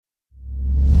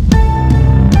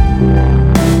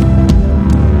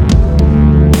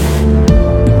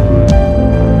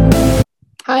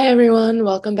Hi, everyone.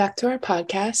 Welcome back to our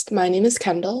podcast. My name is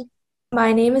Kendall.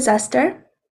 My name is Esther.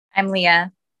 I'm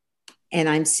Leah. And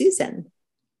I'm Susan.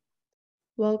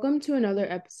 Welcome to another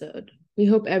episode. We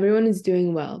hope everyone is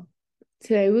doing well.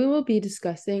 Today, we will be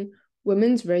discussing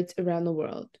women's rights around the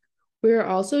world. We are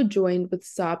also joined with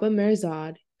Saba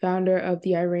Mirzad, founder of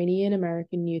the Iranian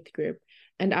American Youth Group,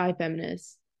 and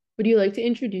iFeminist. Would you like to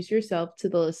introduce yourself to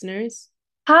the listeners?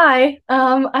 Hi,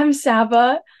 I'm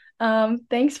Saba.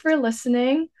 Thanks for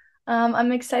listening.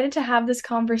 I'm excited to have this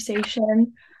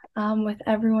conversation with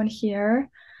everyone here.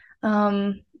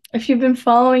 If you've been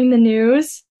following the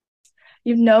news,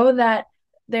 you know that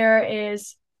there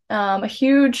is a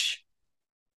huge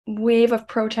wave of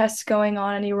protests going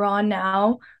on in Iran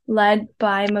now, led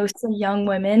by mostly young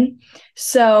women.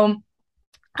 So,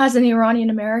 as an Iranian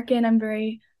American, I'm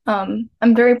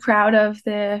very proud of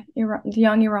the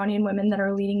young Iranian women that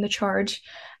are leading the charge,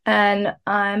 and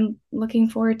I'm looking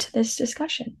forward to this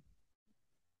discussion.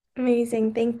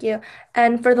 Amazing, thank you.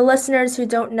 And for the listeners who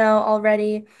don't know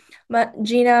already,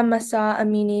 Gina Mahsa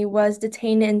Amini was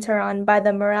detained in Tehran by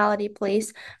the morality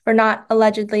police for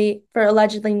allegedly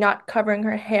not covering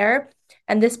her hair,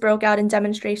 and this broke out in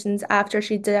demonstrations after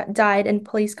she died in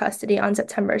police custody on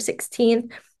September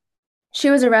 16th. She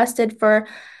was arrested for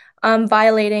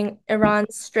violating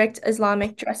Iran's strict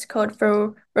Islamic dress code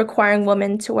for requiring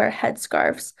women to wear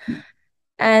headscarves.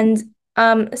 And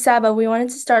Saba, we wanted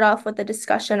to start off with a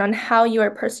discussion on how you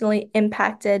are personally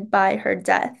impacted by her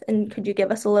death. And could you give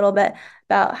us a little bit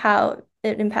about how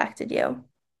it impacted you?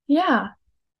 Yeah.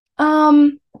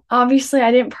 Obviously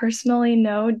I didn't personally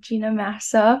know Gina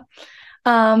Mahsa,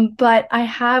 but I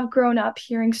have grown up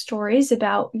hearing stories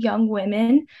about young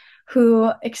women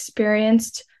who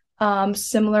experienced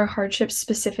similar hardships,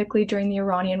 specifically during the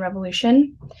Iranian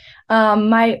Revolution.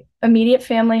 My immediate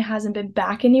family hasn't been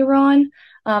back in Iran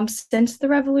since the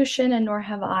revolution, and nor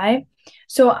have I.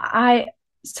 So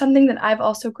something that I've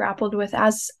also grappled with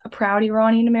as a proud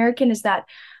Iranian American is that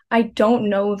I don't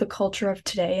know the culture of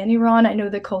today in Iran. I know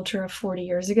the culture of 40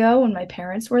 years ago when my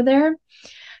parents were there.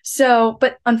 So,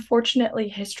 but unfortunately,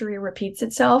 history repeats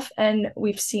itself, and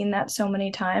we've seen that so many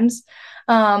times.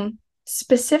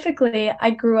 Specifically, I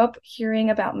grew up hearing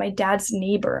about my dad's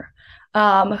neighbor,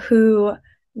 who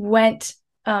went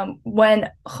when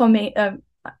Khomeini,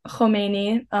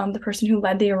 the person who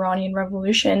led the Iranian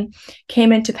Revolution,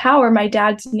 came into power. My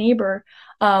dad's neighbor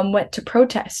went to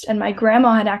protest, and my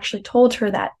grandma had actually told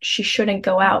her that she shouldn't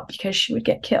go out because she would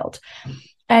get killed.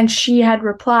 And she had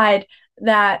replied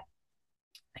that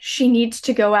she needs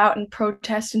to go out and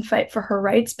protest and fight for her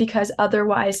rights because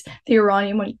otherwise the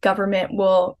Iranian government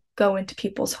will go into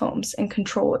people's homes and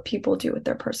control what people do with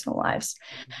their personal lives.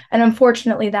 And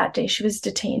unfortunately, that day she was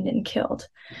detained and killed.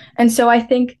 And so I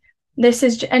think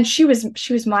and she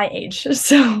was my age.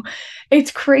 So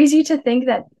it's crazy to think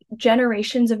that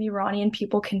generations of Iranian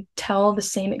people can tell the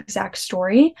same exact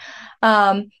story.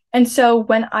 And so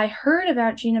when I heard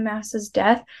about Gina Mahsa's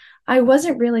death, I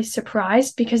wasn't really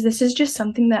surprised because this is just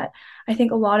something that I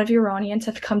think a lot of Iranians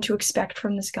have come to expect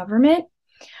from this government.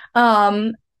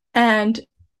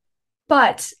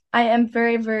 But I am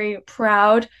very, very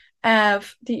proud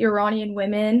of the Iranian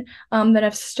women that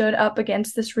have stood up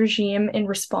against this regime in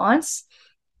response.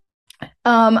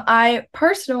 I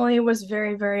personally was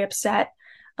very, very upset.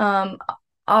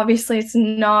 Obviously, it's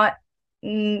not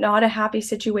a happy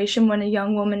situation when a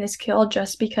young woman is killed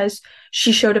just because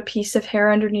she showed a piece of hair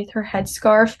underneath her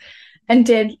headscarf and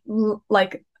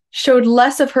showed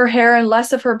less of her hair and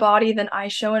less of her body than I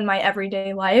show in my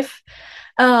everyday life.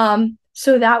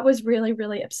 So that was really,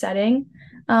 really upsetting.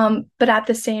 But at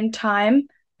the same time,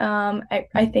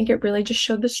 I think it really just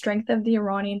showed the strength of the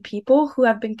Iranian people who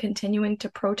have been continuing to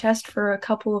protest for a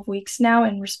couple of weeks now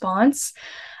in response.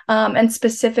 And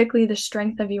specifically the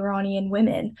strength of Iranian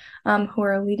women who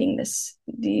are leading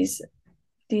these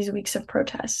weeks of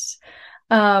protests.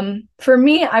 For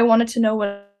me, I wanted to know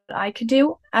what I could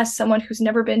do as someone who's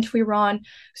never been to Iran,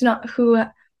 who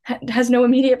has no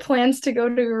immediate plans to go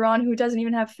to Iran, who doesn't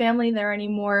even have family there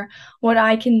anymore, what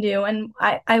I can do. And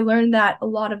I learned that a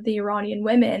lot of the Iranian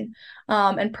women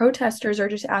and protesters are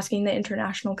just asking the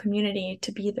international community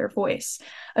to be their voice,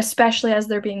 especially as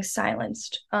they're being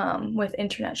silenced with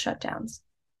internet shutdowns.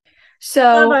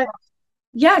 So,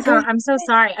 yeah, I'm so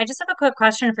sorry. I just have a quick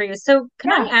question for you. So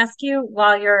can I ask you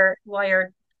while you're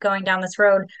going down this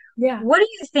road, what do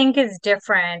you think is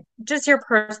different? Just your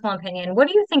personal opinion. What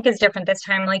do you think is different this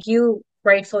time? Like you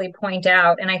rightfully point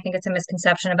out, and I think it's a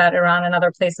misconception about Iran and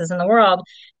other places in the world,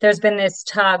 there's been this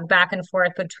tug back and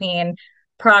forth between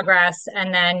progress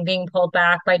and then being pulled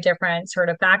back by different sort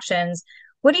of factions.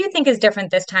 what do you think is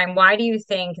different this time? Why do you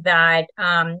think that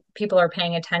people are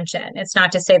paying attention? It's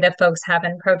not to say that folks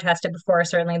haven't protested before.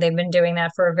 Certainly, they've been doing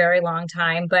that for a very long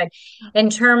time. But in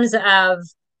terms of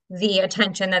the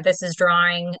attention that this is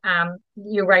drawing,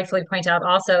 you rightfully point out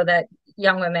also that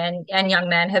young women and young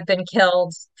men have been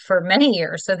killed for many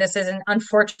years. So this isn't,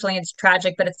 unfortunately, it's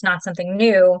tragic, but it's not something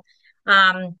new.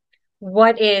 Um,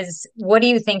 what do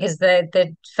you think is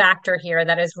the factor here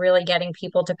that is really getting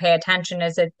people to pay attention?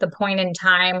 Is it the point in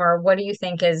time, or what do you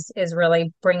think is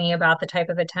really bringing about the type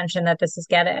of attention that this is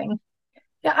getting?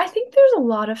 Yeah, I think there's a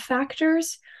lot of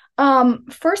factors.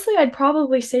 Firstly, I'd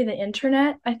probably say the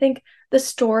internet. I think the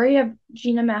story of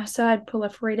Gina Massa had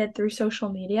proliferated through social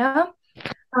media.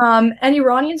 And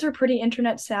Iranians are pretty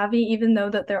internet savvy, even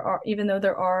though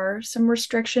there are some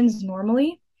restrictions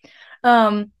normally.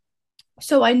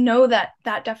 So I know that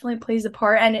definitely plays a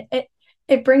part, and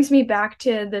it brings me back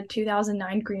to the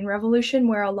 2009 Green Revolution,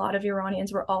 where a lot of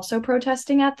Iranians were also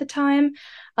protesting at the time.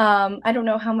 I don't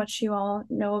know how much you all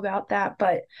know about that,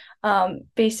 but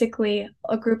basically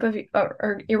a group of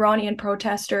Iranian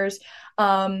protesters,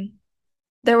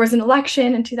 there was an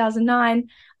election in 2009,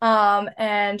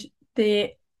 and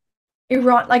the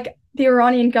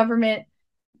Iranian government,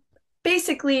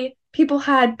 basically people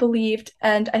had believed,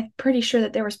 and I'm pretty sure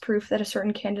that there was proof that a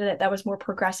certain candidate that was more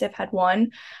progressive had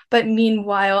won, but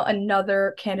meanwhile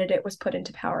another candidate was put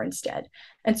into power instead.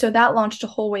 And so that launched a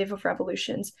whole wave of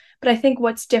revolutions. But I think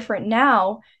what's different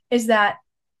now is that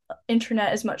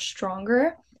internet is much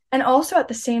stronger. And also at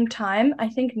the same time, I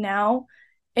think now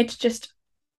it's just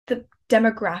the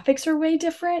demographics are way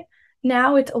different.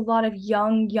 Now it's a lot of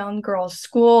young girls,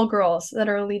 school girls that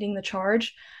are leading the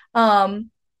charge. And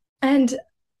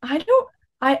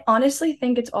I honestly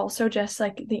think it's also just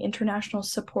like the international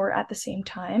support at the same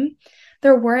time.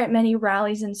 There weren't many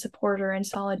rallies in support or in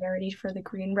solidarity for the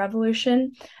Green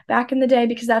Revolution back in the day,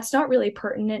 because that's not really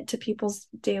pertinent to people's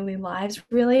daily lives,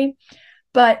 really.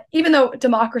 But even though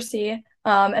democracy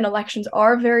and elections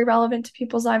are very relevant to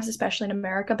people's lives, especially in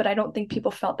America, but I don't think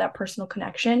people felt that personal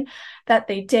connection that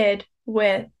they did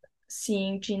with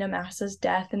seeing Gina Massa's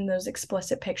death and those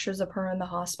explicit pictures of her in the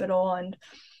hospital and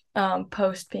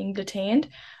post being detained.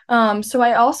 So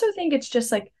I also think it's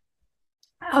just like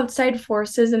outside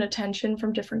forces and attention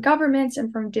from different governments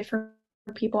and from different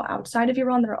people outside of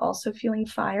Iran that are also feeling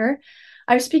fire.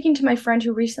 I was speaking to my friend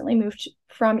who recently moved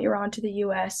from Iran to the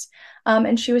US,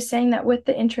 and she was saying that with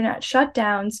the internet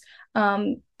shutdowns,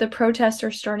 the protests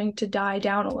are starting to die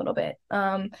down a little bit.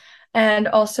 And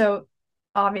also,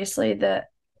 obviously, the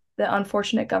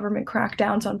unfortunate government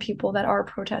crackdowns on people that are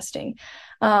protesting.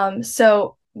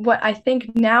 So what I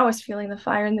think now is fueling the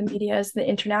fire in the media is the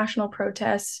international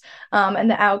protests, and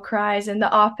the outcries and the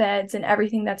op-eds and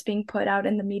everything that's being put out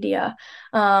in the media.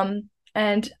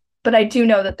 But I do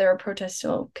know that there are protests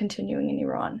still continuing in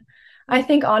Iran. I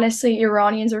think honestly,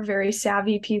 Iranians are very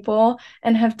savvy people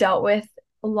and have dealt with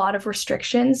a lot of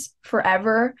restrictions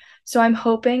forever. So I'm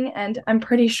hoping, and I'm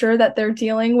pretty sure that they're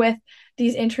dealing with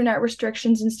these internet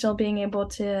restrictions and still being able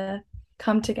to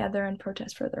come together and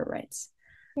protest for their rights.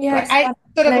 Yes, I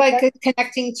sort of like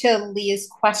connecting to Leah's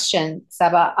question,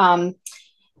 Saba.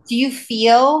 Do you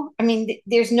feel, I mean,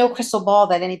 there's no crystal ball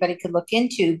that anybody could look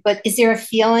into, but is there a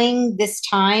feeling this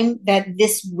time that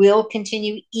this will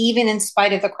continue even in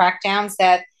spite of the crackdowns,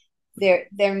 that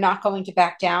they're not going to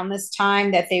back down this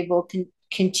time, that they will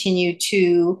continue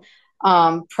to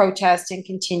protest and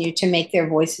continue to make their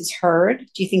voices heard?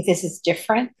 Do you think this is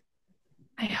different?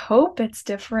 I hope it's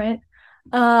different.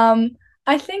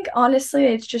 I think honestly,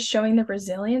 it's just showing the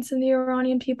resilience in the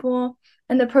Iranian people.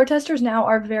 And the protesters now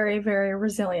are very, very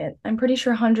resilient. I'm pretty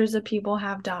sure hundreds of people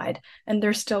have died and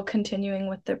they're still continuing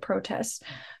with the protests.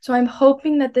 So I'm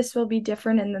hoping that this will be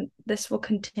different and this will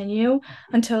continue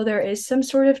until there is some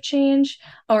sort of change,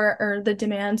 or the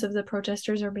demands of the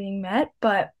protesters are being met.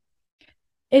 But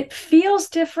it feels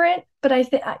different, but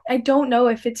I don't know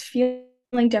if it's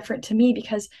feeling different to me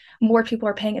because more people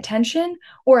are paying attention,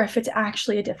 or if it's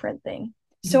actually a different thing.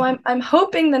 So I'm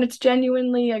hoping that it's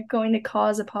genuinely going to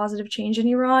cause a positive change in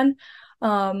Iran,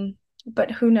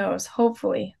 but who knows?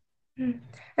 Hopefully.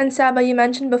 And Saba, you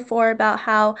mentioned before about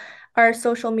how our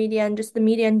social media and just the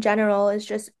media in general is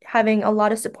just having a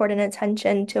lot of support and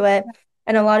attention to it,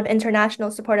 and a lot of international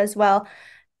support as well.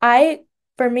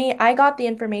 For me, I got the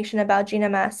information about Gina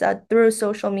Massa through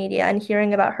social media and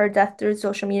hearing about her death through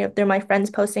social media, through my friends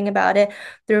posting about it,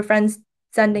 through friends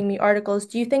sending me articles.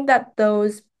 Do you think that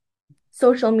those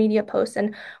social media posts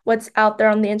and what's out there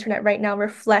on the internet right now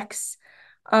reflects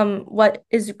what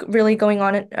is really going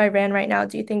on in Iran right now?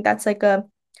 Do you think that's like a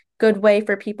good way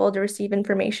for people to receive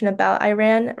information about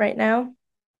Iran right now?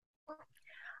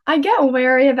 I get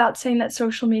wary about saying that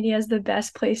social media is the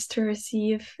best place to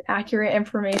receive accurate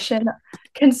information,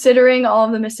 considering all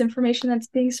of the misinformation that's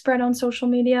being spread on social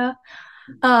media.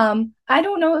 I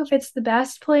don't know if it's the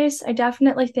best place. I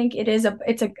definitely think it's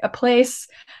a place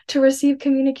to receive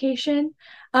communication.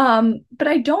 But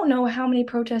I don't know how many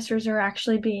protesters are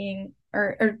actually being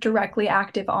or directly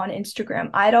active on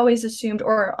Instagram. I'd always assumed,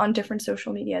 or on different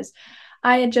social medias,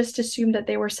 I had just assumed that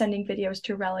they were sending videos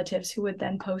to relatives who would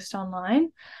then post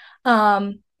online.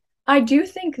 I do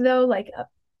think, though, like a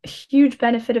huge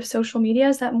benefit of social media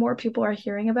is that more people are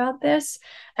hearing about this.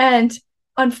 And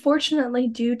unfortunately,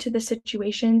 due to the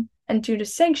situation and due to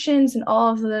sanctions and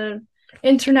all of the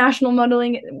international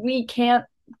muddling, we can't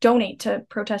donate to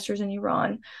protesters in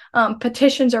Iran.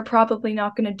 Petitions are probably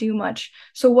not going to do much.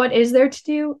 So what is there to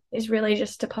do is really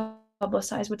just to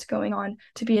publicize what's going on,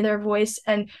 to be their voice,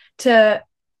 and to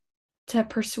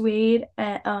persuade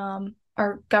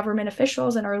our government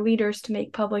officials and our leaders to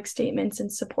make public statements in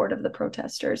support of the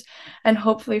protesters, and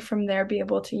hopefully from there be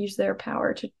able to use their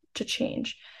power to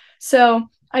change. So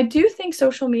I do think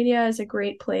social media is a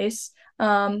great place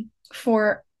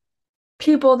for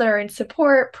people that are in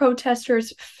support,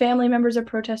 protesters, family members of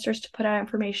protesters, to put out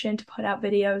information, to put out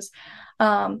videos.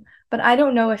 But I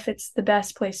don't know if it's the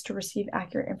best place to receive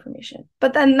accurate information.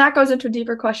 But then that goes into a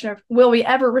deeper question of, will we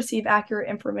ever receive accurate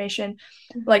information?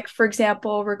 Like, for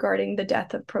example, regarding the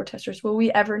death of protesters, will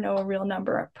we ever know a real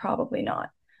number? Probably not.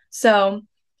 So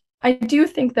I do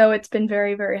think, though, it's been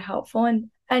very, very helpful.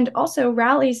 And also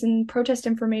rallies and protest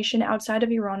information outside of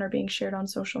Iran are being shared on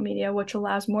social media, which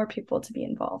allows more people to be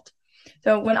involved.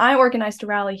 So when I organized a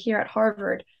rally here at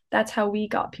Harvard, that's how we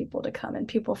got people to come, and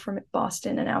people from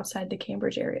Boston and outside the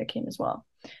Cambridge area came as well.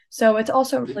 So it's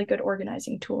also a really good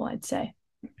organizing tool, I'd say.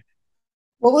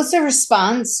 What was the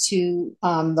response to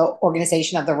the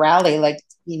organization of the rally? Like,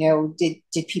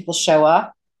 did people show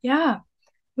up? Yeah,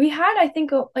 we had, I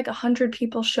think, like 100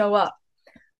 people show up.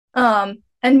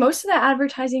 And most of the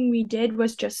advertising we did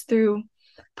was just through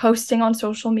posting on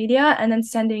social media and then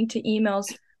sending to emails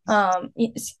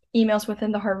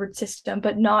within the Harvard system,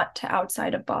 but not to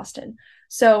outside of Boston.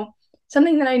 So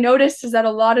something that I noticed is that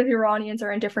a lot of Iranians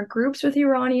are in different groups with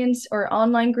Iranians, or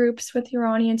online groups with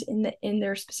Iranians in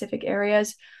their specific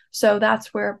areas. So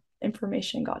that's where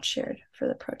information got shared for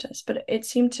the protest. But it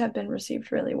seemed to have been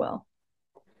received really well.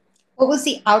 What was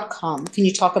the outcome? Can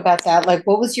you talk about that? Like,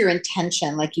 what was your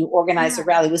intention? Like, you organized a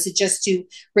rally. Was it just to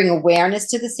bring awareness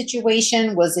to the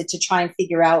situation? Was it to try and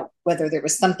figure out whether there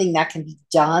was something that can be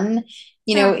done,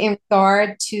 in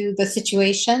regard to the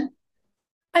situation?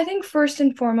 I think first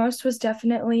and foremost was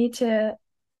definitely to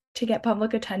get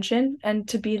public attention and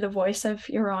to be the voice of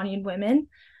Iranian women.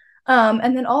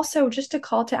 And then also just a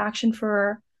call to action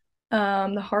for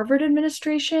the Harvard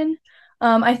administration.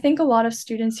 I think a lot of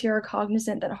students here are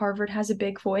cognizant that Harvard has a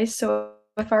big voice. So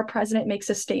if our president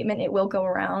makes a statement, it will go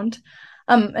around.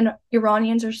 And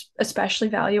Iranians especially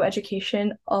value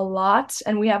education a lot.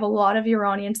 And we have a lot of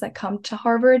Iranians that come to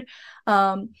Harvard.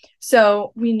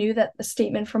 So we knew that a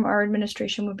statement from our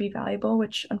administration would be valuable,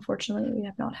 which unfortunately we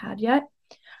have not had yet.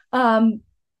 And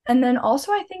then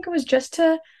also I think it was just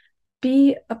to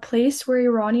be a place where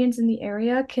Iranians in the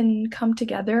area can come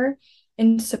together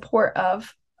in support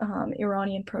of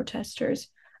Iranian protesters,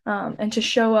 and to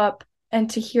show up and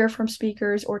to hear from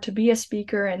speakers, or to be a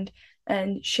speaker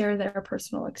and share their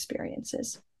personal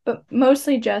experiences. But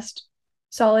mostly just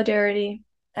solidarity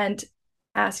and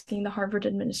asking the Harvard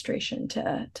administration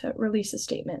to release a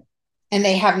statement. And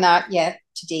they have not yet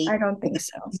to date? I don't think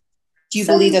so. Do you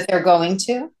believe that they're going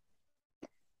to?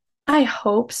 I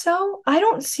hope so. I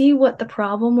don't see what the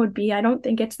problem would be. I don't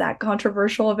think it's that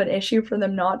controversial of an issue for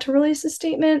them not to release a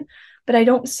statement, but I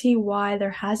don't see why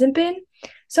there hasn't been.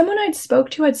 Someone I'd spoke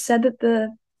to had said that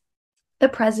the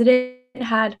president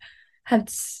had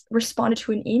responded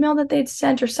to an email that they'd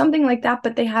sent or something like that,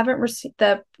 but they haven't received,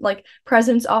 the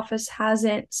president's office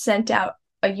hasn't sent out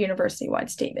a university-wide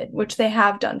statement, which they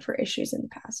have done for issues in the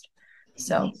past.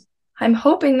 So I'm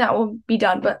hoping that will be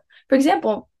done. But for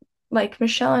example, like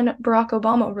Michelle and Barack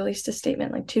Obama released a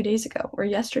statement like 2 days ago or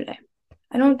yesterday.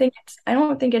 I don't think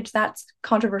it's that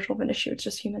controversial of an issue. It's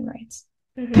just human rights.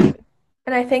 Mm-hmm.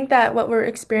 And I think that what we're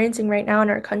experiencing right now in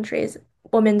our country is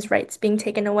women's rights being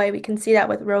taken away. We can see that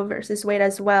with Roe versus Wade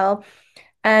as well.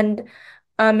 And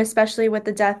especially with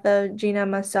the death of Gina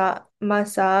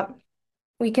Mahsa,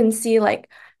 we can see like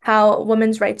how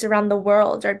women's rights around the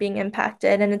world are being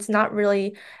impacted. And it's not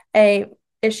really a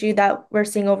issue that we're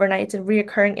seeing overnight. It's a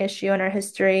reoccurring issue in our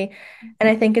history. And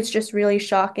I think it's just really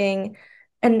shocking.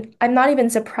 And I'm not even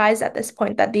surprised at this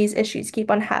point that these issues keep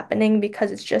on happening,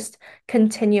 because it's just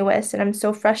continuous and I'm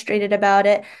so frustrated about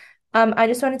it. I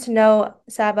just wanted to know,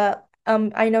 Saba,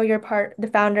 I know you're the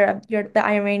founder of the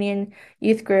Iranian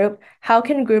youth group. How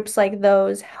can groups like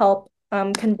those help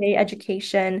convey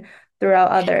education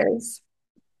throughout others?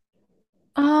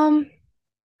 Um,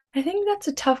 I think that's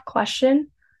a tough question,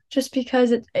 just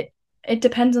because it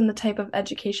depends on the type of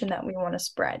education that we want to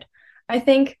spread. I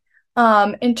think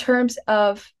in terms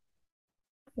of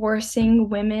forcing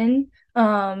women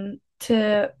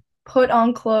to put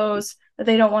on clothes that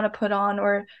they don't want to put on,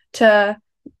 or to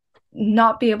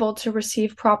not be able to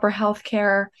receive proper health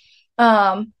care,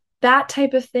 that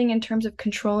type of thing, in terms of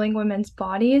controlling women's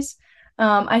bodies.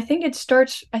 I think it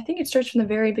starts from the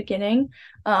very beginning.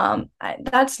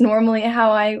 That's normally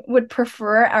how I would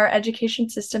prefer our education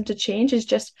system to change, is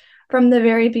just from the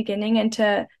very beginning, and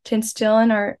to instill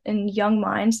in young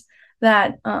minds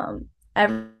that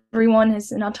everyone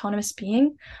is an autonomous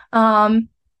being.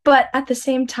 But at the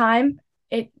same time,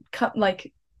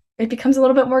 like it becomes a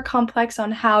little bit more complex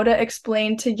on how to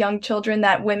explain to young children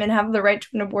that women have the right to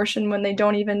an abortion when they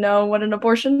don't even know what an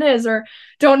abortion is, or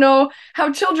don't know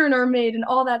how children are made, and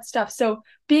all that stuff. So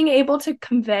being able to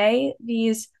convey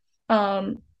these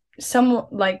somewhat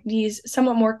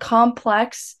more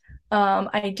complex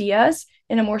ideas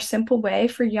in a more simple way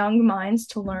for young minds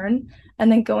to learn,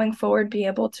 and then going forward be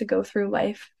able to go through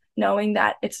life knowing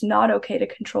that it's not okay to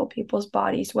control people's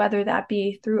bodies, whether that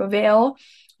be through a veil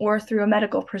or through a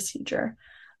medical procedure.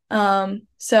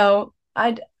 So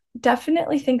I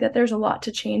definitely think that there's a lot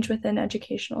to change within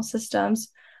educational systems.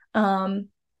 And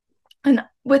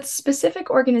with specific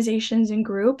organizations and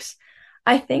groups,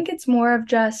 I think it's more of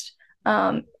just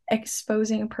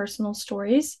exposing personal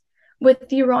stories. With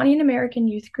the Iranian American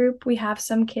Youth Group, we have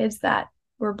some kids that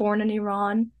were born in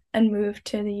Iran and moved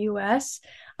to the US.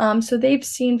 So they've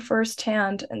seen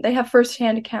firsthand, and they have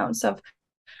firsthand accounts of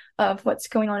what's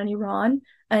going on in Iran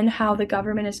and how the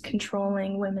government is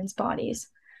controlling women's bodies.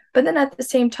 But then at the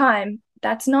same time,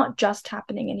 that's not just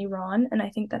happening in Iran, and I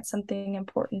think that's something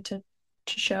important to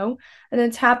show. And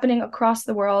it's happening across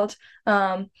the world.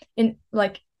 I'm in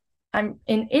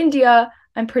India,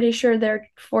 I'm pretty sure they're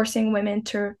forcing women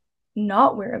to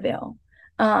not wear a veil.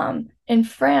 In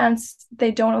France,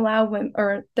 they don't allow women,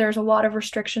 or there's a lot of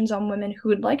restrictions on women who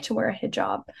would like to wear a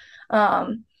hijab.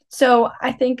 So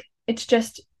I think it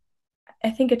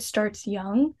starts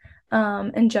young,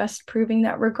 and just proving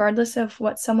that regardless of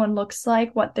what someone looks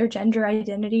like, what their gender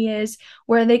identity is,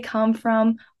 where they come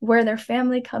from, where their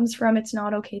family comes from, it's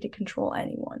not okay to control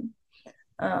anyone.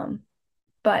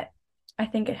 But I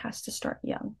think it has to start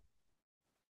young.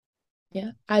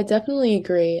 Yeah, I definitely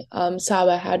agree.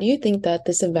 Saba, how do you think that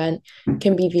this event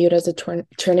can be viewed as a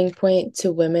turning point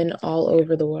to women all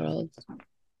over the world?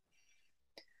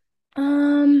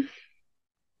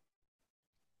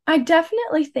 I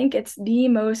definitely think it's the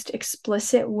most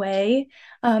explicit way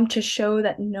to show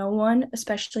that no one,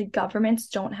 especially governments,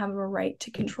 don't have a right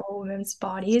to control women's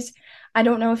bodies. I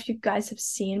don't know if you guys have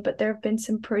seen, but there have been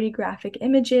some pretty graphic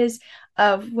images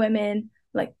of women,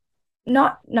 like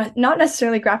not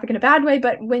necessarily graphic in a bad way,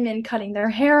 but women cutting their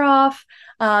hair off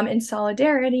in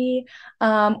solidarity,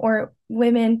 or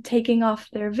women taking off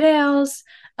their veils,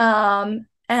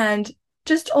 and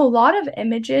just a lot of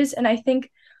images. And I think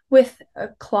with a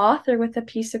cloth or with a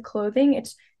piece of clothing,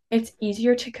 it's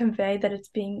easier to convey that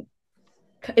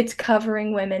it's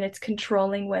covering women, it's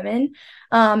controlling women.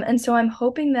 And so I'm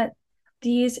hoping that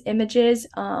these images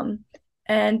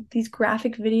and these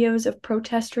graphic videos of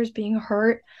protesters being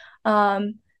hurt,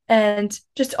 and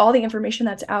just all the information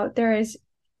that's out there is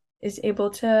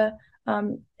able to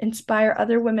inspire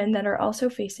other women that are also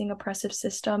facing oppressive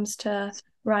systems to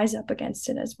rise up against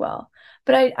it as well.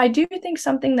 But I do think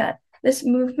something that this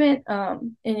movement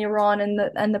in Iran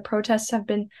and the protests have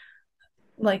been,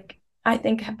 like, I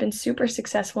think have been super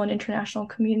successful in international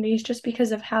communities, just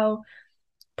because of how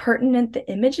pertinent the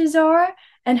images are,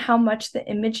 and how much the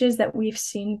images that we've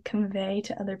seen convey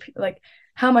to other people, like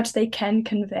how much they can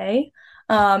convey.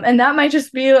 And that might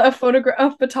just be a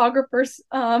photographer's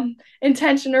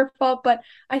intention or fault, but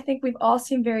I think we've all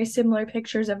seen very similar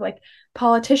pictures of like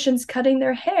politicians cutting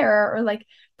their hair, or like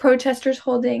protesters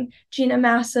holding Gina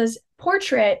Massa's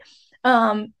portrait.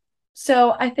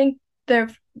 So I think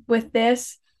with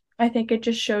this, I think it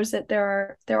just shows that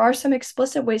there are some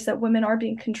explicit ways that women are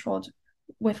being controlled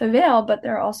with a veil, but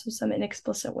there are also some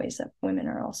inexplicit ways that women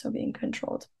are also being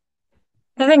controlled.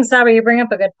 I think, Saba, you bring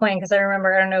up a good point, because I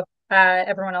remember, I don't know if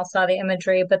everyone else saw the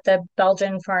imagery, but the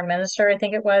Belgian foreign minister, I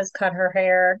think it was, cut her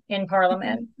hair in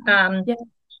Parliament. Yeah.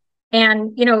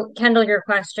 And, Kendall, your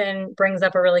question brings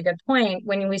up a really good point.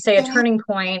 When we say a turning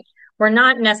point, we're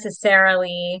not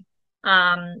necessarily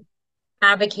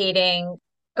advocating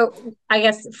I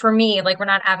guess for me, like we're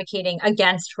not advocating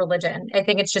against religion. I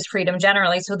think it's just freedom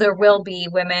generally. So there will be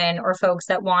women or folks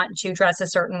that want to dress a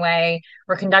certain way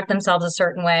or conduct themselves a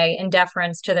certain way in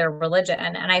deference to their religion.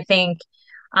 And I think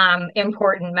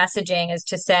important messaging is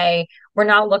to say we're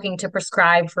not looking to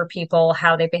prescribe for people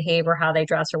how they behave or how they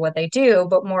dress or what they do,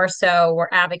 but more so we're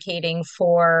advocating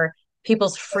for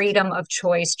people's freedom of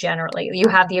choice generally. You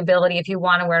have the ability, if you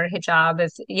want to wear a hijab,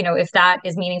 if you know, if that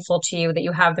is meaningful to you, that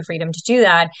you have the freedom to do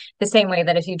that, the same way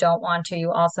that if you don't want to,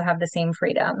 you also have the same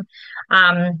freedom.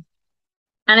 And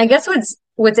I guess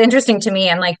what's interesting to me,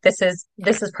 and like this is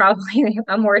probably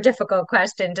a more difficult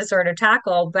question to sort of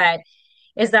tackle, but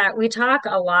is that we talk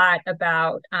a lot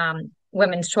about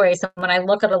women's choice. And when I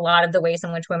look at a lot of the ways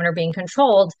in which women are being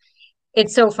controlled,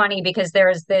 it's so funny because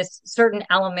there's this certain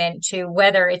element to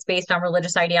whether it's based on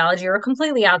religious ideology or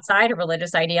completely outside of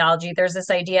religious ideology. There's this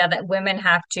idea that women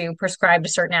have to prescribe to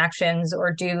certain actions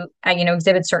or do,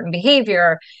 exhibit certain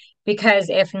behavior because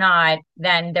if not,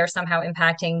 then they're somehow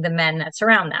impacting the men that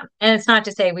surround them. And it's not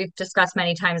to say we've discussed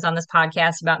many times on this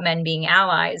podcast about men being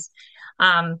allies.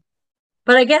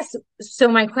 But I guess so.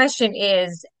 My question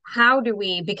is, how do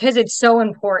we, because it's so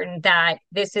important that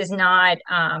this is not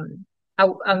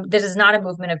this is not a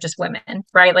movement of just women,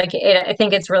 right? I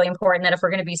think it's really important that if we're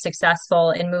going to be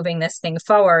successful in moving this thing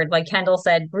forward, like Kendall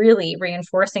said, really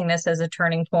reinforcing this as a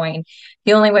turning point.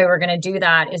 The only way we're going to do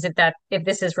that is if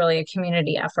this is really a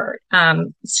community effort.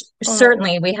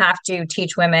 Certainly, we have to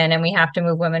teach women and we have to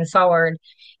move women forward,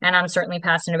 and I'm certainly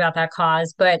passionate about that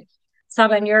cause, but.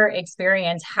 Saba, in your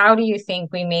experience, how do you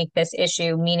think we make this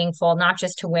issue meaningful, not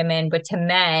just to women, but to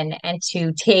men, and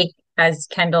to take, as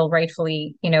Kendall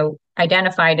rightfully,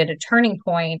 identified at a turning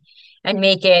point, and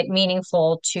make it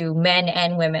meaningful to men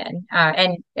and women,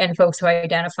 and folks who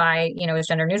identify, as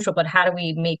gender neutral? But how do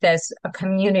we make this a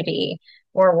community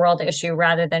or a world issue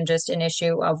rather than just an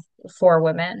issue for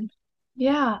women?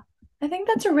 Yeah, I think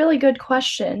that's a really good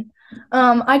question.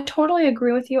 I totally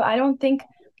agree with you. I don't think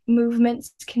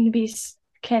movements can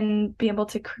be able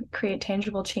to create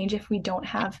tangible change if we don't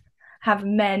have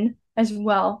men as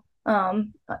well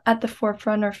at the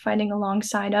forefront or fighting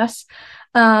alongside us.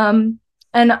 And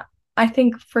I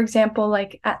think, for example,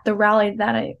 like at the rally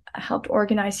that I helped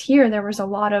organize here, there was a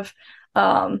lot of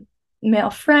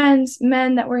male friends,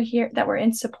 men that were here, that were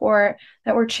in support,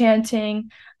 that were chanting.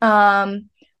 And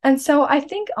so I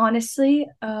think honestly,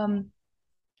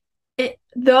 it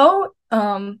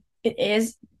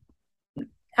is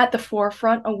at the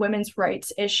forefront a women's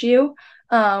rights issue,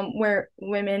 where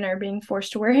women are being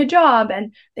forced to wear hijab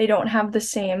and they don't have the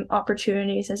same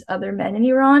opportunities as other men in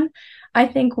Iran. I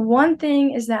think one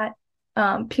thing is that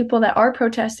people that are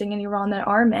protesting in Iran that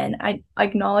are men, I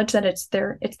acknowledge that it's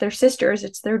their sisters,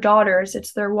 it's their daughters,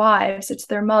 it's their wives, it's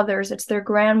their mothers, it's their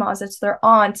grandmas, it's their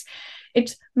aunts,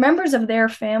 it's members of their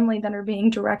family that are being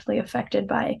directly affected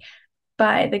by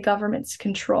the government's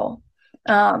control.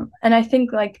 And I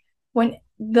think like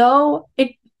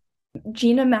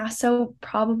Gina Masso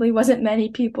probably wasn't many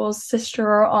people's sister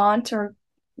or aunt or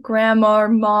grandma or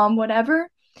mom, whatever.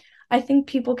 I think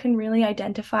people can really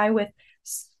identify with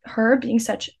her being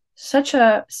such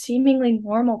a seemingly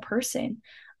normal person,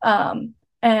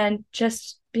 and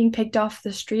just being picked off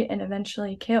the street and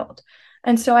eventually killed.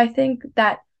 And so I think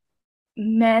that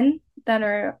men that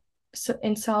are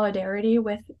in solidarity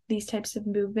with these types of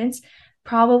movements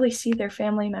probably see their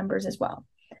family members as well.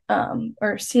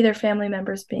 Or see their family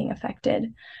members being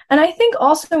affected. And I think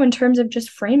also in terms of just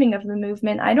framing of the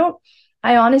movement,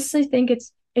 I honestly think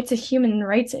it's a human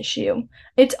rights issue.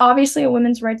 It's obviously a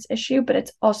women's rights issue, but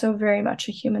it's also very much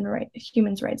a human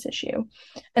rights issue.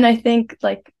 And I think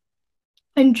like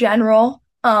in general,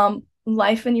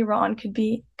 life in Iran could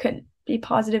be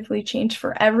positively changed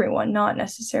for everyone, not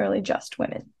necessarily just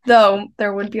women, though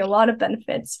there would be a lot of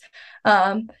benefits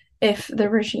if the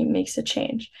regime makes a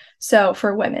change. So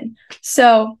for women.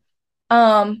 So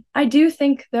I do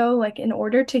think though, like in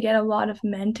order to get a lot of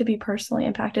men to be personally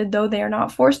impacted, though they are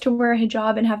not forced to wear a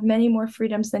hijab and have many more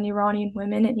freedoms than Iranian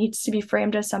women, it needs to be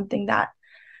framed as something that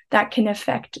can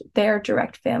affect their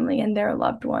direct family and their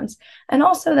loved ones. And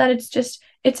also that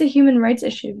it's a human rights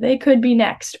issue. They could be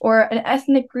next, or an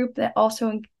ethnic group that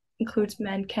also includes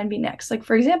men can be next. Like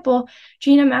for example,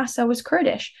 Gina Massa was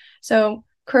Kurdish. So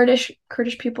Kurdish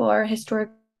people are a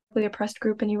historically oppressed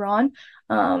group in Iran,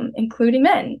 including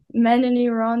men. Men in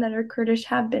Iran that are Kurdish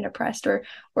have been oppressed, or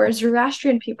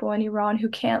Zoroastrian people in Iran who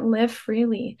can't live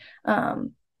freely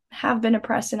have been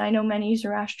oppressed. And I know many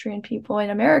Zoroastrian people in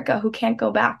America who can't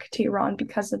go back to Iran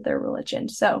because of their religion.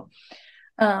 So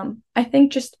I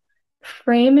think just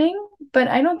framing, but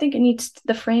I don't think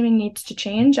the framing needs to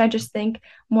change. I just think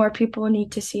more people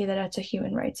need to see that it's a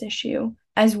human rights issue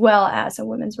as well as a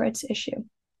women's rights issue.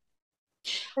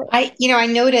 I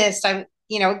noticed,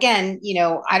 again,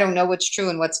 I don't know what's true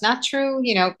and what's not true,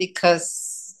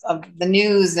 because of the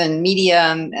news and media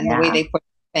and the way they put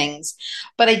things.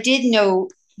 But I did know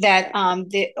that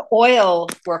the oil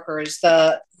workers,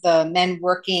 the men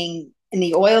working in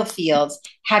the oil fields,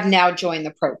 have now joined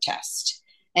the protest.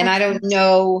 And I don't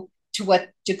know to what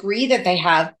degree that they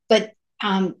have, but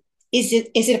is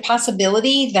it a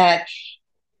possibility that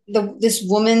this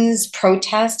woman's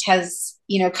protest has,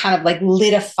 kind of like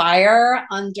lit a fire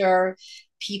under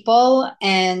people,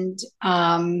 and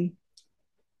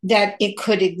that it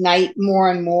could ignite more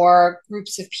and more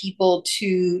groups of people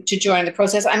to join the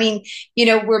protest? I mean,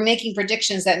 we're making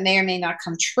predictions that may or may not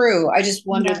come true. I just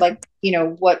wondered,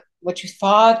 what you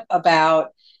thought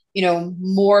about,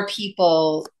 more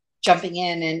people jumping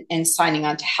in and signing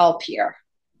on to help here.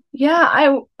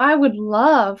 Yeah, I would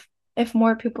love if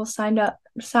more people signed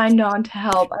on to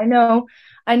help.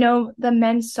 I know the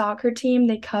men's soccer team,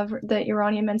 the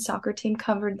Iranian men's soccer team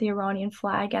covered the Iranian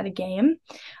flag at a game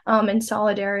in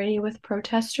solidarity with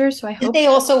protesters. So I hope they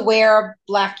also wear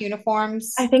black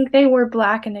uniforms. I think they were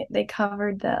black and they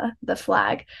covered the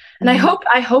flag. And I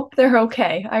hope they're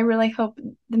okay. I really hope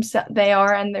they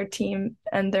are, and their team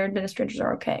and their administrators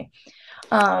are okay.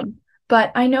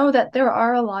 But I know that there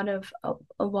are a lot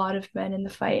of men in the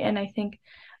fight, and I think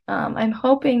I'm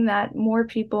hoping that more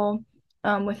people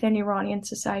within Iranian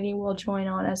society will join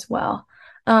on as well.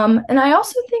 And I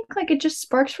also think it just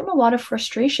sparks from a lot of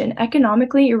frustration.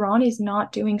 Economically, Iran is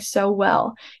not doing so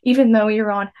well, even though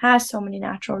Iran has so many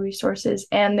natural resources,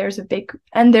 and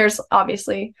there's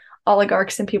obviously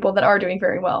oligarchs and people that are doing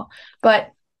very well.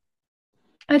 But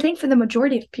I think for the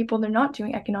majority of people, they're not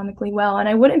doing economically well, and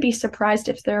I wouldn't be surprised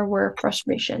if there were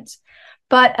frustrations.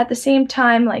 But at the same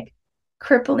time,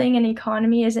 crippling an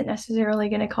economy isn't necessarily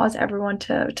going to cause everyone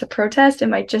to protest. It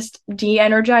might just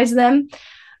de-energize them.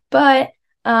 But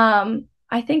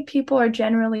I think people are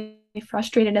generally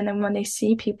frustrated, and then when they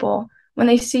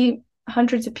see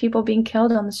hundreds of people being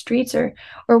killed on the streets, or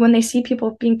when they see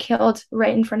people being killed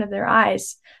right in front of their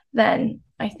eyes, then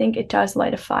I think it does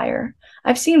light a fire.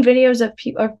 I've seen videos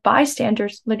of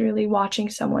bystanders literally watching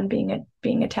someone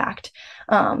being attacked,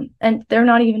 and they're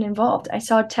not even involved. I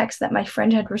saw a text that my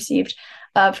friend had received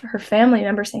of her family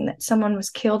member saying that someone was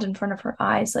killed in front of her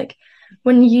eyes.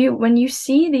 When you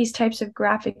see these types of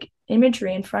graphic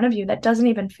imagery in front of you, that doesn't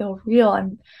even feel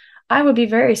real. I would be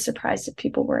very surprised if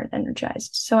people weren't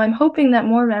energized. So I'm hoping that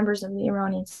more members of the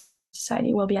Iranian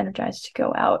society will be energized to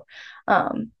go out,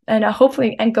 and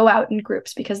hopefully go out in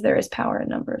groups, because there is power in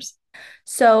numbers.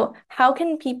 So how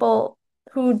can people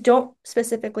who don't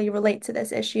specifically relate to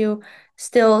this issue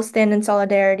still stand in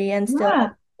solidarity and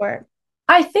still support?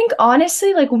 I think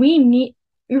honestly,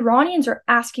 Iranians are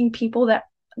asking people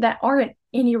that aren't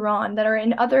in Iran, that are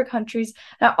in other countries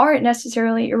that aren't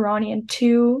necessarily Iranian,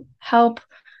 to help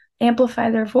amplify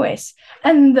their voice.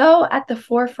 And though at the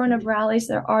forefront of rallies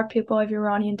there are people of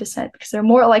Iranian descent, because they're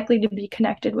more likely to be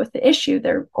connected with the issue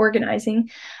they're organizing,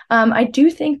 I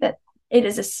do think that it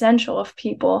is essential of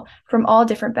people from all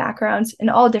different backgrounds, in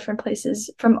all different places,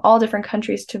 from all different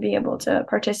countries, to be able to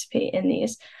participate in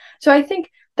these. So I think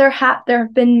there have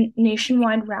been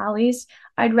nationwide rallies.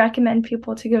 I'd recommend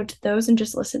people to go to those and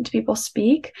just listen to people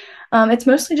speak. It's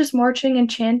mostly just marching and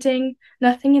chanting,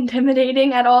 nothing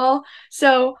intimidating at all.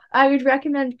 So I would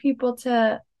recommend people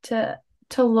to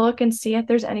look and see if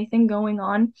there's anything going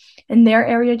on in their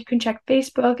area. You can check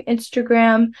Facebook,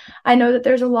 Instagram. I know that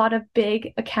there's a lot of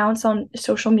big accounts on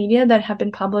social media that have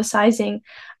been publicizing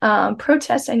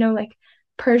protests. I know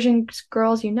Persian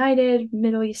Girls United,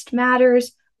 Middle East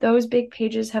Matters. Those big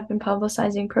pages have been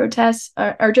publicizing protests,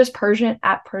 or just Persian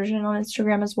on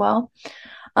Instagram as well.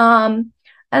 And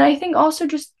I think also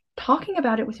just talking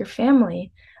about it with your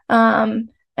family,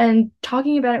 and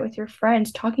talking about it with your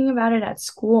friends, talking about it at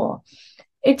school.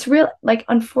 It's real,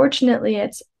 unfortunately,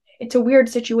 it's a weird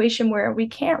situation where we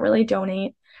can't really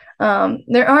donate.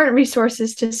 There aren't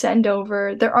resources to send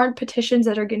over. There aren't petitions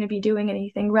that are going to be doing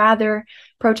anything. Rather,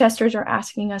 protesters are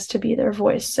asking us to be their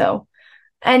voice. So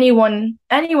anyone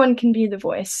can be the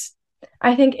voice.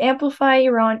 I think amplify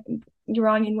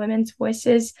Iranian women's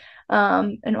voices,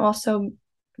 and also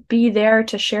be there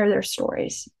to share their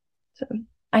stories. So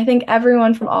I think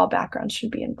everyone from all backgrounds should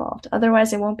be involved.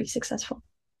 Otherwise, it won't be successful.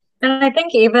 And I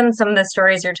think even some of the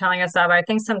stories you're telling us of, I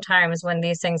think sometimes when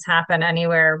these things happen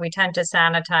anywhere, we tend to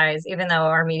sanitize, even though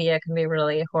our media can be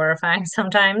really horrifying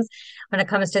sometimes. When it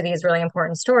comes to these really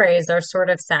important stories, they're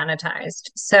sort of sanitized.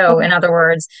 So in other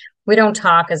words, we don't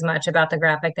talk as much about the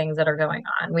graphic things that are going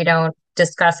on. We don't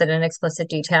discuss it in explicit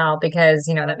detail because,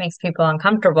 that makes people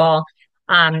uncomfortable.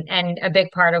 And a big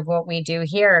part of what we do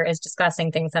here is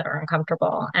discussing things that are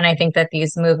uncomfortable. And I think that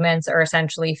these movements are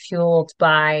essentially fueled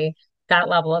by that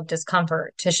level of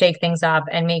discomfort to shake things up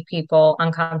and make people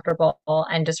uncomfortable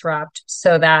and disrupt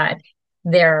so that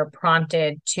they're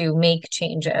prompted to make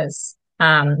changes.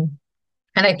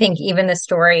 And I think even the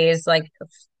stories, like,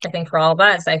 I think for all of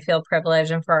us, I feel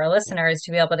privileged, and for our listeners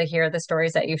to be able to hear the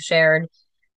stories that you've shared.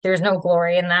 There's no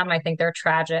glory in them. I think they're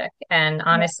tragic. And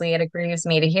honestly, it grieves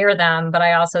me to hear them. But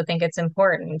I also think it's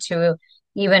important to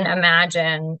even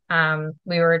imagine.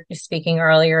 We were speaking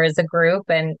earlier as a group,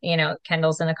 and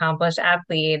Kendall's an accomplished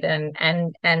athlete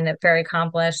and very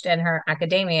accomplished in her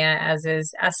academia, as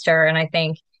is Esther. And I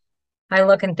think I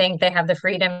look and think they have the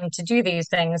freedom to do these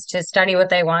things, to study what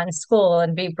they want in school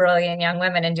and be brilliant young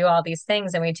women and do all these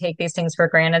things. And we take these things for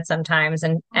granted sometimes.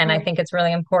 And I think it's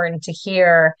really important to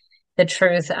hear the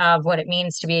truth of what it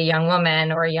means to be a young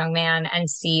woman or a young man and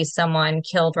see someone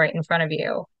killed right in front of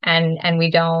you. And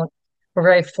we're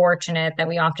very fortunate that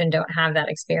we often don't have that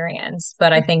experience.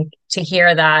 But I think to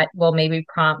hear that will maybe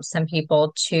prompt some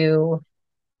people to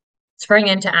spring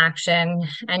into action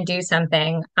and do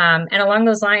something. And along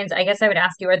those lines, I guess I would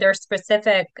ask you, are there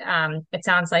specific, it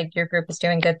sounds like your group is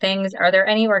doing good things. Are there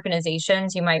any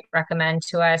organizations you might recommend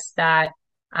to us that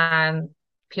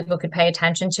people could pay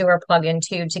attention to or plug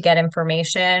into to get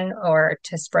information or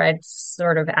to spread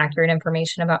sort of accurate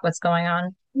information about what's going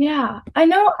on? Yeah, I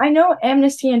know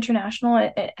Amnesty International,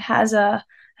 it has a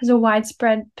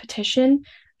widespread petition.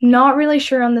 Not really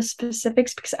sure on the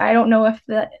specifics because I don't know if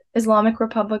the Islamic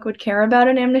Republic would care about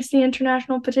an Amnesty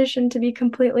International petition, to be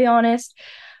completely honest.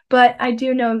 But I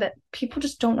do know that people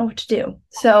just don't know what to do.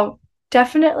 So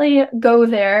definitely go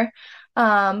there.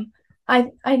 I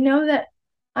know that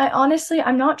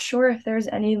I'm not sure if there's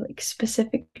any like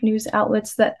specific news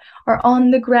outlets that are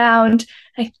on the ground,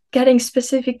 like getting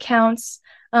specific counts.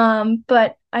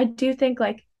 But I do think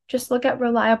like just look at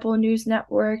reliable news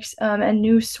networks and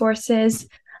news sources.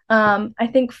 I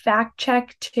think fact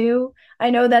check too. I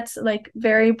know that's like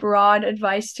very broad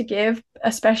advice to give,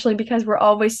 especially because we're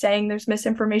always saying there's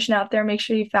misinformation out there. Make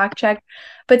sure you fact check.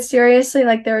 But seriously,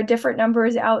 like there are different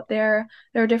numbers out there.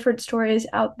 There are different stories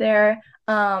out there.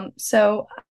 And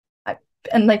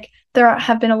like there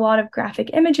have been a lot of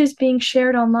graphic images being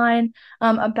shared online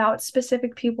about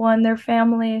specific people and their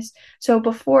families. So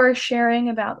before sharing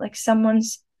about like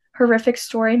someone's horrific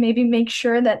story, maybe make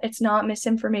sure that it's not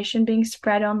misinformation being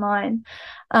spread online.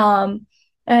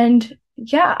 And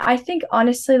yeah, I think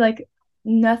honestly, like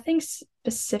nothing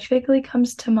specifically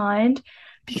comes to mind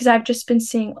because I've just been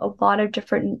seeing a lot of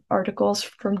different articles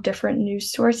from different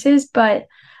news sources. But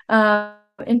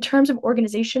in terms of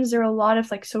organizations, there are a lot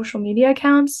of like social media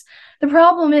accounts. The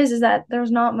problem is that there's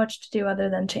not much to do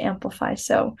other than to amplify.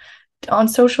 So on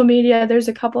social media, there's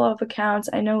a couple of accounts.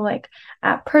 I know like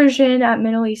at Persian, at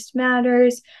Middle East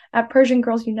Matters, at Persian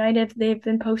Girls United, they've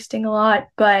been posting a lot.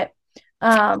 But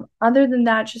other than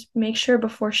that, just make sure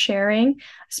before sharing,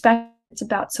 especially if it's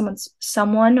about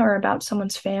someone or about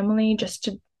someone's family, just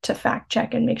to fact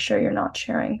check and make sure you're not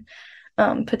sharing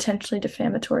potentially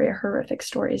defamatory or horrific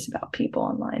stories about people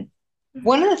online.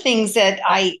 One of the things that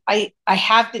I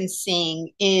have been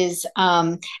seeing is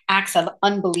acts of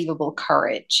unbelievable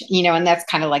courage, and that's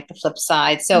kind of like the flip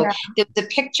side. So the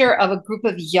picture of a group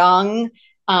of young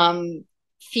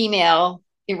female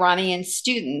Iranian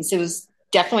students, it was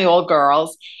definitely all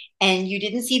girls, and you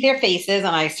didn't see their faces,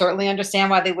 and I certainly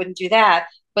understand why they wouldn't do that,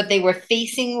 but they were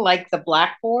facing like the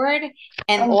blackboard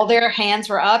and all their hands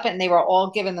were up and they were all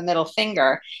given the middle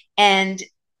finger. And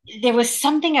there was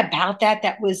something about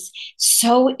that was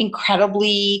so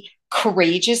incredibly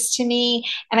courageous to me.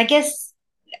 And I guess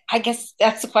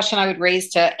that's the question I would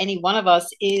raise to any one of us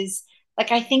is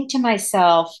like, I think to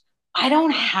myself, I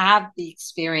don't have the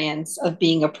experience of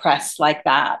being oppressed like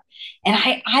that. And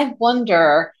I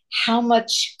wonder how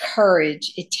much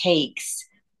courage it takes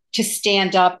to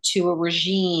stand up to a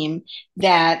regime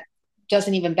that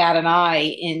doesn't even bat an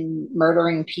eye in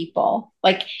murdering people.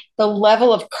 Like the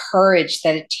level of courage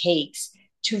that it takes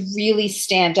to really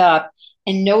stand up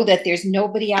and know that there's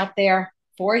nobody out there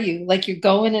for you. Like you're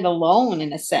going it alone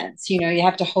in a sense. You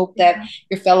have to hope that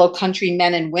your fellow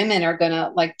countrymen and women are going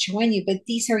to like join you. But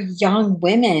these are young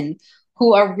women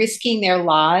who are risking their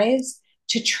lives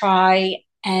to try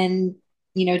and,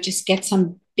 just get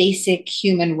some basic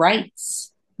human rights,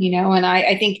 and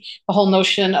I think the whole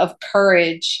notion of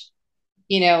courage,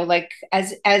 like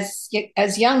as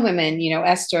young women,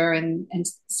 Esther and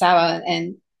Sarah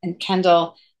and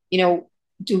Kendall,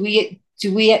 do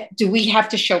do we have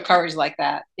to show courage like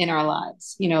that in our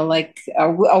lives? Like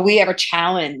are we ever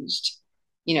challenged,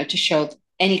 to show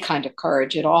any kind of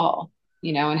courage at all?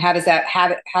 And how does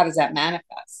that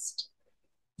manifest?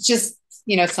 It's just,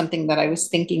 something that I was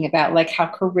thinking about, like how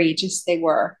courageous they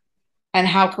were and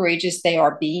how courageous they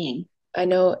are being. I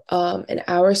know in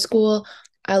our school,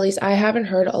 at least I haven't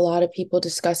heard a lot of people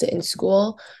discuss it in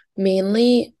school.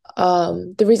 Mainly,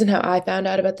 the reason how I found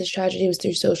out about this tragedy was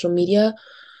through social media.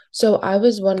 So I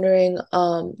was wondering,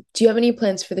 do you have any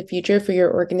plans for the future for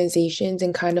your organizations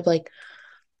and kind of like,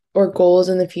 or goals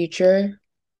in the future?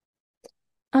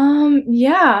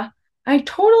 Yeah, I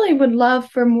totally would love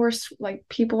for more like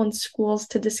people in schools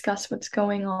to discuss what's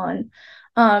going on.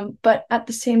 But at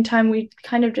the same time, we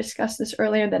kind of discussed this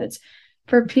earlier that it's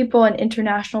for people in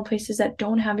international places that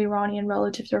don't have Iranian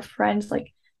relatives or friends,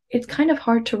 like it's kind of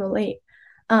hard to relate.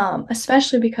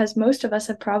 Especially because most of us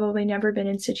have probably never been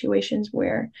in situations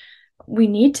where we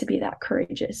need to be that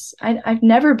courageous. I've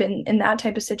never been in that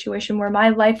type of situation where my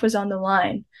life was on the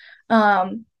line.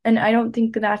 And I don't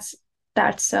think that's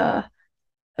a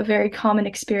very common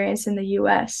experience in the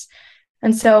US.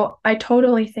 And so I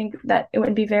totally think that it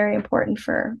would be very important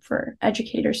for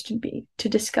educators to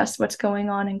discuss what's going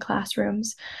on in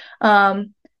classrooms.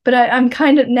 But I'm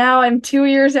kind of now I'm 2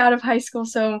 years out of high school,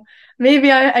 so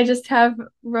maybe I just have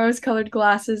rose-colored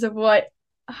glasses of what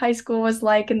high school was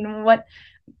like and what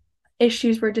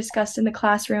issues were discussed in the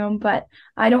classroom, but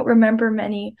I don't remember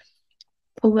many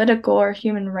political or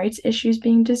human rights issues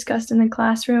being discussed in the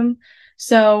classroom.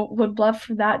 So would love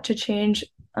for that to change.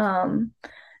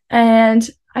 And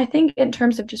I think in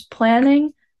terms of just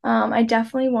planning, I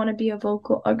definitely want to be a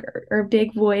vocal or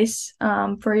big voice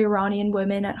for Iranian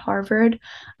women at Harvard,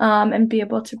 and be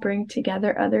able to bring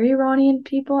together other Iranian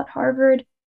people at Harvard.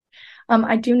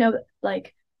 I do know that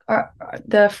like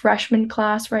the freshman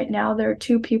class right now, there are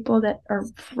two people that are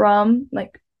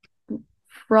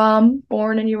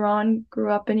born in Iran,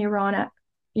 grew up in Iran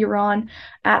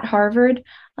at Harvard.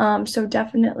 So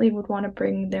definitely would want to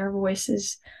bring their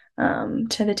voices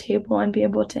to the table and be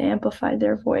able to amplify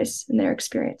their voice and their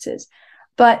experiences.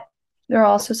 But there are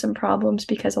also some problems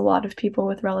because a lot of people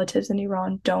with relatives in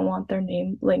Iran don't want their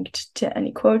name linked to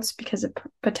any quotes because of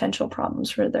potential problems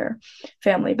for their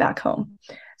family back home.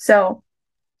 So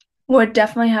would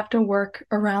definitely have to work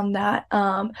around that.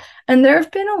 And there have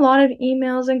been a lot of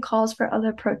emails and calls for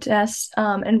other protests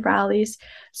and rallies.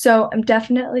 So I'm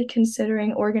definitely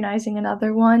considering organizing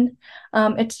another one.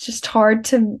 It's just hard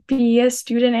to be a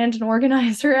student and an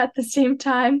organizer at the same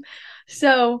time.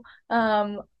 So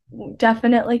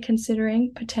definitely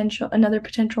considering another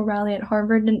potential rally at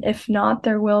Harvard. And if not,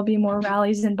 there will be more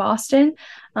rallies in Boston.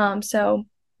 So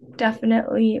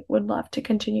definitely would love to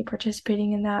continue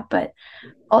participating in that. But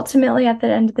ultimately, at the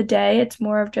end of the day, it's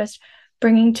more of just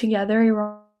bringing together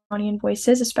Iranian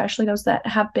voices, especially those that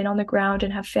have been on the ground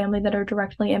and have family that are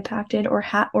directly impacted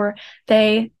or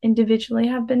they individually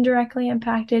have been directly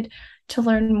impacted, to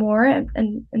learn more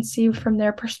and see from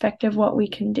their perspective what we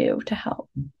can do to help.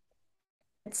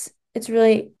 It's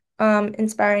really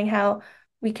inspiring how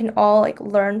we can all like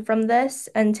learn from this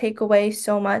and take away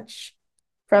so much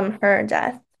from her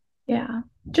death. Yeah,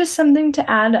 just something to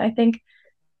add. I think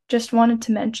just wanted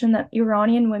to mention that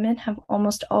Iranian women have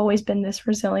almost always been this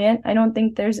resilient. I don't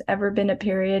think there's ever been a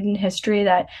period in history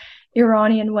that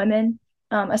Iranian women,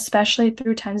 especially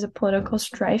through times of political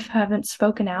strife, haven't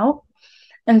spoken out.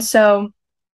 And so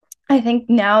I think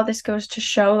now this goes to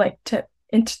show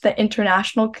into the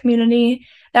international community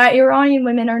that Iranian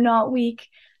women are not weak,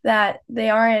 that they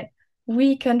aren't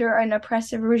weak under an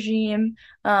oppressive regime,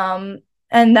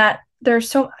 and that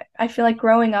I feel like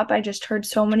growing up, I just heard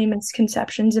so many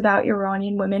misconceptions about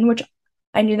Iranian women, which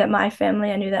I knew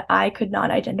that I could not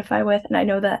identify with. And I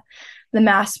know that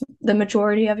the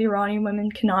majority of Iranian women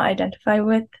cannot identify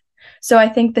with. So I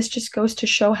think this just goes to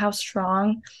show how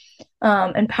strong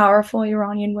and powerful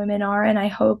Iranian women are. And I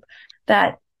hope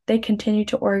that they continue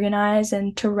to organize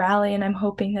and to rally. And I'm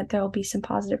hoping that there will be some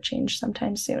positive change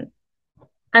sometime soon.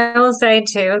 I will say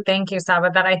too, thank you, Saba,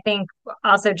 that I think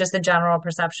also just the general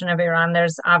perception of Iran,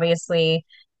 there's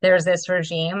this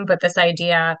regime, but this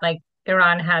idea, like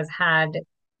Iran has had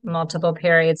multiple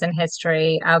periods in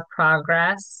history of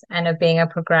progress and of being a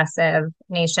progressive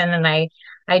nation. And I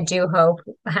do hope,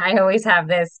 I always have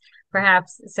this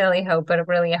perhaps silly hope, but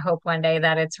really a hope one day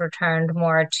that it's returned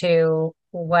more to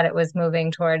what it was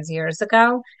moving towards years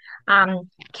ago.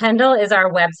 Kendall is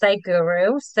our website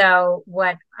guru. So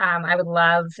what I would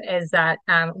love is that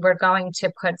we're going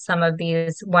to put some of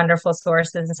these wonderful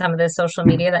sources and some of the social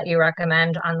media that you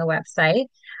recommend on the website.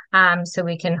 So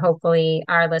we can hopefully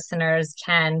our listeners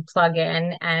can plug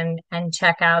in and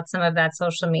check out some of that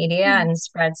social media and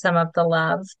spread some of the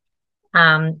love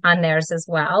on theirs as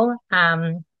well.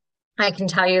 I can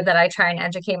tell you that I try and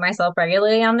educate myself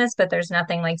regularly on this, but there's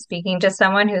nothing like speaking to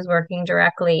someone who's working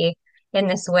directly in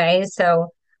this way. So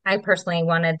I personally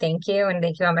want to thank you and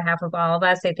thank you on behalf of all of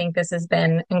us. I think this has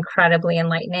been incredibly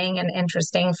enlightening and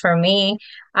interesting for me.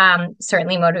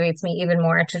 Certainly motivates me even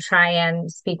more to try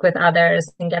and speak with others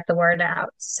and get the word out.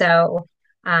 So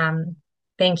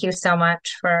thank you so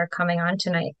much for coming on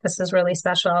tonight. This is really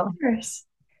special. Of course.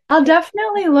 I'll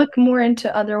definitely look more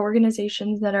into other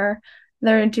organizations that are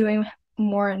doing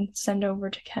more and send over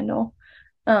to Kendall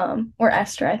or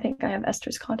Esther. I think I have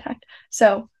Esther's contact.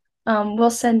 So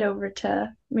we'll send over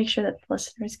to make sure that the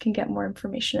listeners can get more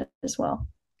information as well.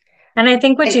 And I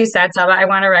think what you said, Saba, I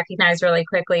want to recognize really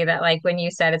quickly that like when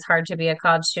you said it's hard to be a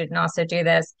college student and also do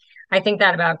this, I think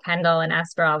that about Kendall and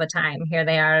Esther all the time. Here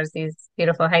they are as these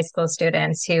beautiful high school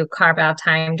students who carve out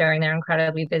time during their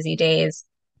incredibly busy days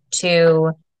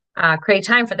to create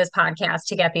time for this podcast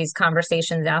to get these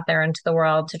conversations out there into the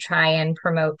world to try and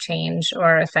promote change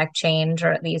or affect change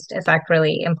or at least affect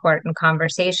really important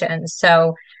conversations.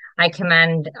 So I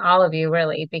commend all of you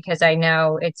really because I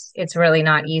know it's really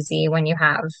not easy when you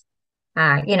have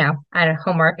I have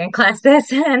homework and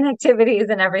classes and activities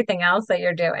and everything else that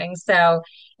you're doing. So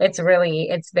it's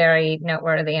very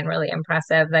noteworthy and really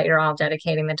impressive that you're all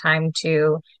dedicating the time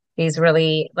to these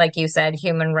really, like you said,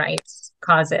 human rights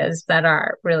causes that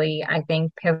are really, I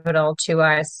think, pivotal to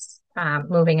us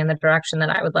moving in the direction that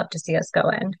I would love to see us go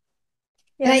in.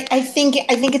 Yeah. And I think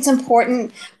it's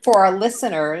important for our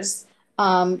listeners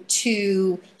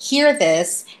to hear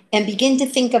this and begin to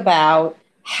think about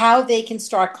how they can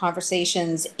start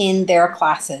conversations in their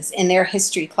classes, in their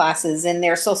history classes, in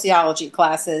their sociology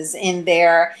classes, in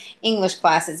their English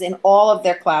classes, in all of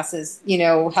their classes,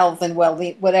 health and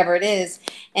well-being, whatever it is,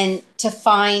 and to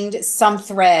find some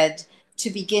thread to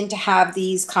begin to have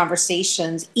these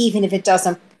conversations, even if it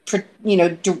doesn't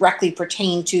directly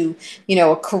pertain to,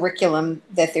 a curriculum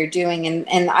that they're doing.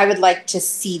 And I would like to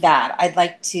see that. I'd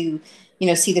like to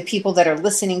see the people that are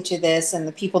listening to this and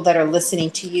the people that are listening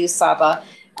to you, Saba,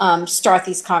 start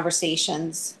these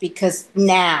conversations because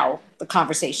now the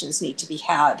conversations need to be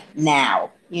had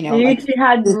now. They need to be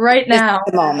had right now.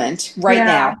 The moment, right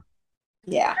now.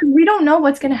 Yeah. We don't know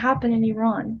what's going to happen in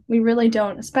Iran. We really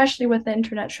don't, especially with the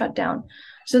internet shutdown.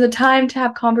 So the time to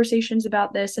have conversations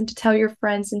about this and to tell your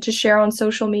friends and to share on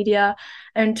social media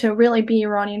and to really be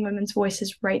Iranian women's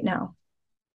voices right now.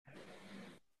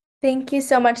 Thank you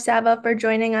so much, Saba, for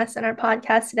joining us on our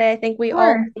podcast today. I think we all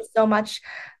learned so much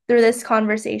through this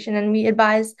conversation, and we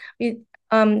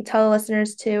tell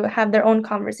listeners to have their own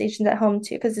conversations at home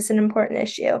too, because it's an important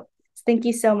issue. So thank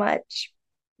you so much.